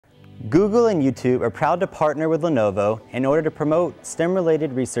Google and YouTube are proud to partner with Lenovo in order to promote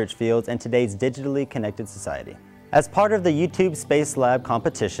STEM-related research fields in today's digitally connected society. As part of the YouTube Space Lab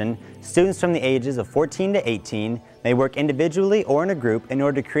competition, students from the ages of 14 to 18 may work individually or in a group in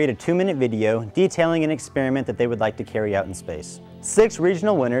order to create a 2-minute video detailing an experiment that they would like to carry out in space. 6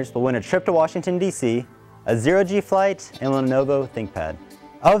 regional winners will win a trip to Washington, D.C., a zero-G flight, and a Lenovo ThinkPad.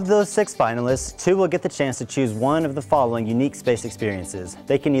 Of those 6 finalists, 2 will get the chance to choose one of the following unique space experiences.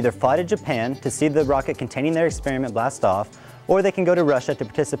 They can either fly to Japan to see the rocket containing their experiment blast off, or they can go to Russia to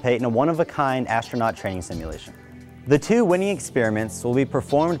participate in a one-of-a-kind astronaut training simulation. The 2 winning experiments will be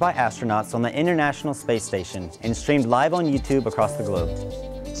performed by astronauts on the International Space Station and streamed live on YouTube across the globe.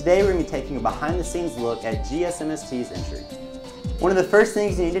 Today we're going to be taking a behind-the-scenes look at GSMST's entry. One of the first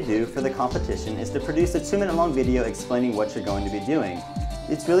things you need to do for the competition is to produce a 2-minute long video explaining what you're going to be doing.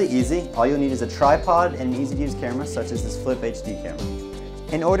 It's really easy. All you'll need is a tripod and an easy-to-use camera such as this Flip HD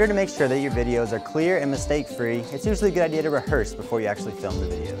camera. In order to make sure that your videos are clear and mistake-free, it's usually a good idea to rehearse before you actually film the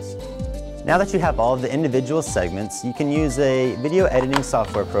videos. Now that you have all of the individual segments, you can use a video editing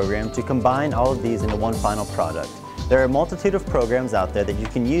software program to combine all of these into one final product. There are a multitude of programs out there that you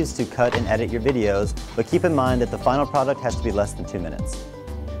can use to cut and edit your videos, but keep in mind that the final product has to be less than 2 minutes.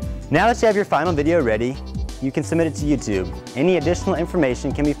 Now that you have your final video ready, you can submit it to YouTube. Any additional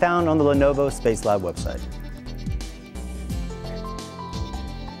information can be found on the Lenovo Space Lab website.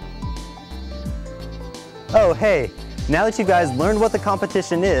 Oh, hey! Now that you guys learned what the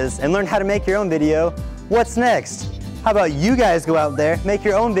competition is and learned how to make your own video, what's next? How about you guys go out there, make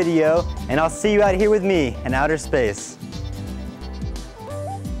your own video, and I'll see you out here with me in outer space.